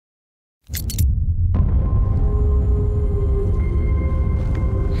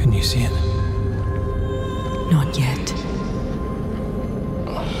Can you see it? Not yet.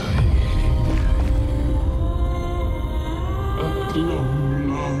 At long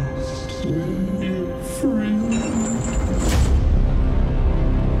last, we're free.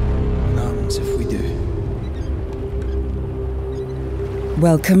 What happens if we do?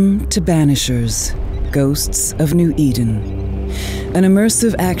 Welcome to Banishers, Ghosts of New Eden, an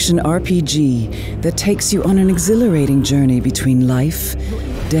immersive action RPG that takes you on an exhilarating journey between life,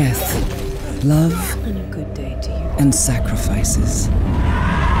 death, love, and sacrifices.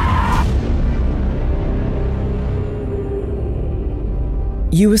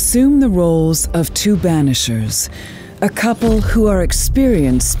 You assume the roles of two Banishers, a couple who are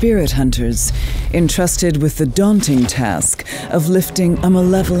experienced spirit hunters, entrusted with the daunting task of lifting a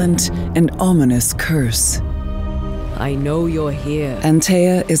malevolent and ominous curse. I know you're here.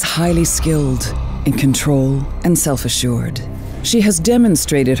 Antea is highly skilled, in control, and self-assured. She has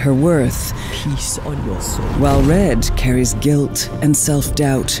demonstrated her worth, Peace on your soul. while Red carries guilt and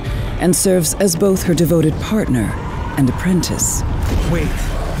self-doubt and serves as both her devoted partner and apprentice. Wait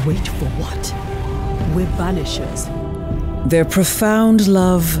for what? We're Banishers. Their profound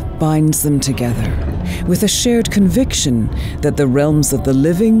love binds them together, with a shared conviction that the realms of the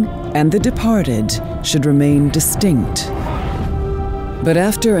living and the departed should remain distinct. But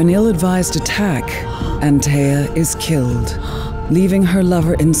after an ill-advised attack, Antea is killed, leaving her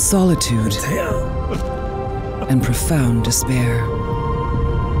lover in solitude and profound despair.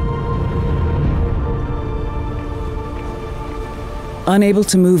 Unable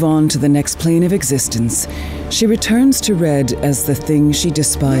to move on to the next plane of existence, she returns to Red as the thing she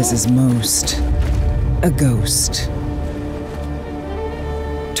despises most, a ghost.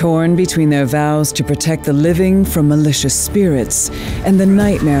 Torn between their vows to protect the living from malicious spirits and the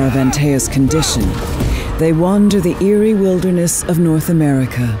nightmare of Antea's condition, they wander the eerie wilderness of North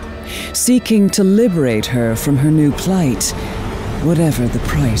America, seeking to liberate her from her new plight, whatever the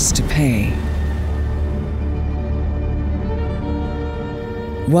price to pay.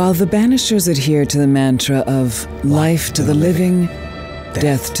 While the Banishers adhere to the mantra of life to the living,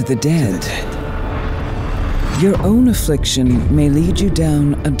 death to the dead, your own affliction may lead you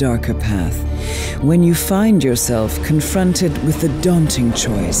down a darker path when you find yourself confronted with the daunting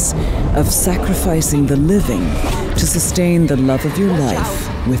choice of sacrificing the living to sustain the love of your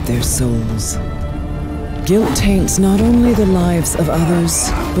life with their souls. Guilt taints not only the lives of others,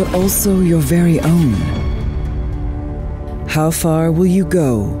 but also your very own. How far will you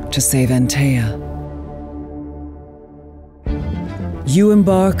go to save Antea? You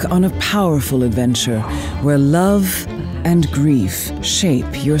embark on a powerful adventure where love and grief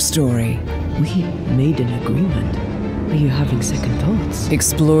shape your story. We made an agreement. Are you having second thoughts?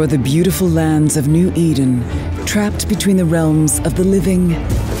 Explore the beautiful lands of New Eden, trapped between the realms of the living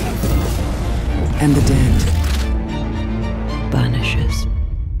and the dead. Banishers.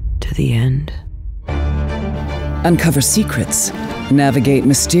 To the end. Uncover secrets, navigate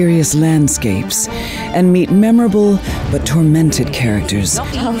mysterious landscapes, and meet memorable but tormented characters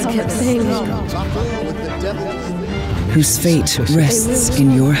whose fate rests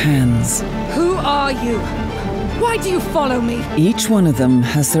in your hands. Who are you? Why do you follow me? Each one of them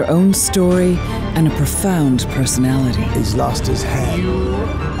has their own story and a profound personality. He's lost his head. You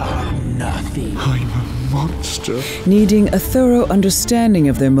are nothing. I'm a monster. Needing a thorough understanding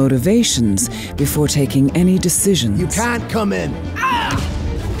of their motivations before taking any decisions. You can't come in.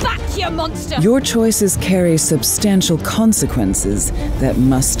 Back, you monster! Your choices carry substantial consequences that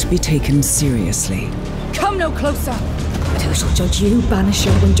must be taken seriously. Come no closer! But who shall judge you,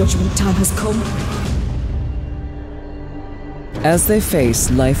 Banisher, when judgment time has come? As they face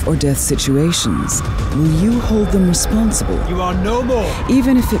life or death situations, will you hold them responsible? You are no more.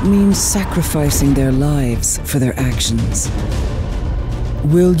 Even if it means sacrificing their lives for their actions.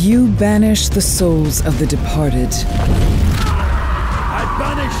 Will you banish the souls of the departed, I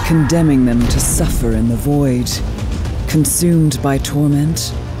banish. condemning them to suffer in the void, consumed by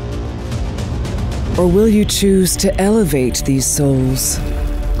torment? Or will you choose to elevate these souls,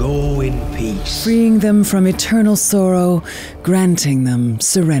 Go in peace. freeing them from eternal sorrow, granting them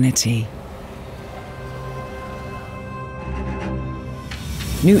serenity?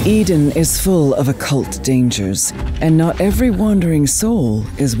 New Eden is full of occult dangers, and not every wandering soul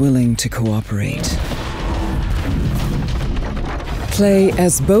is willing to cooperate. Play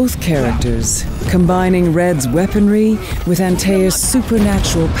as both characters, combining Red's weaponry with Antea's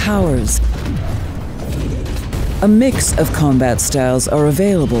supernatural powers. A mix of combat styles are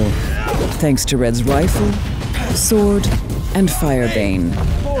available, thanks to Red's rifle, sword, and firebane.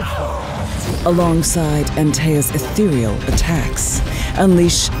 alongside Antea's ethereal attacks.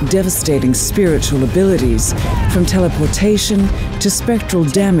 Unleash devastating spiritual abilities, from teleportation to spectral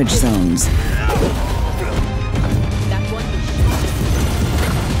damage zones.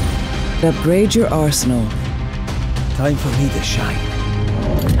 Upgrade your arsenal. Time for me to shine.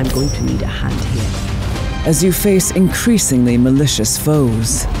 I'm going to need a hand here. As you face increasingly malicious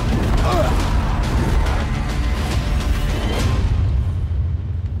foes.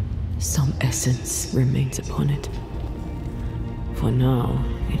 Some essence remains upon it. For now,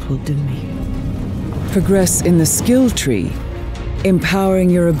 it will do me. Progress in the skill tree, empowering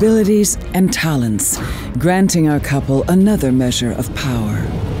your abilities and talents, granting our couple another measure of power.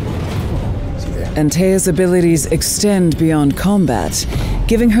 Antea's abilities extend beyond combat,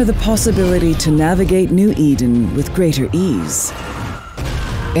 giving her the possibility to navigate New Eden with greater ease.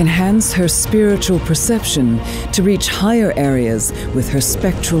 Enhance her spiritual perception to reach higher areas with her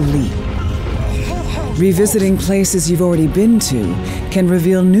spectral leap. Revisiting places you've already been to can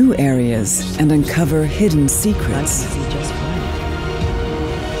reveal new areas and uncover hidden secrets.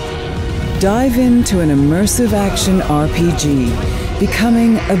 Dive into an immersive action RPG,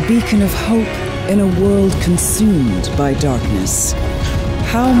 becoming a beacon of hope in a world consumed by darkness.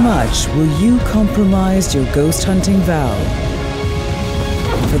 How much will you compromise your ghost hunting vow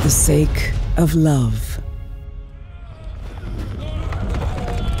for the sake of love?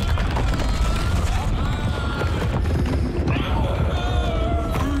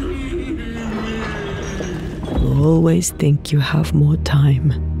 You always think you have more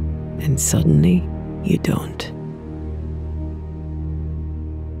time, and suddenly you don't.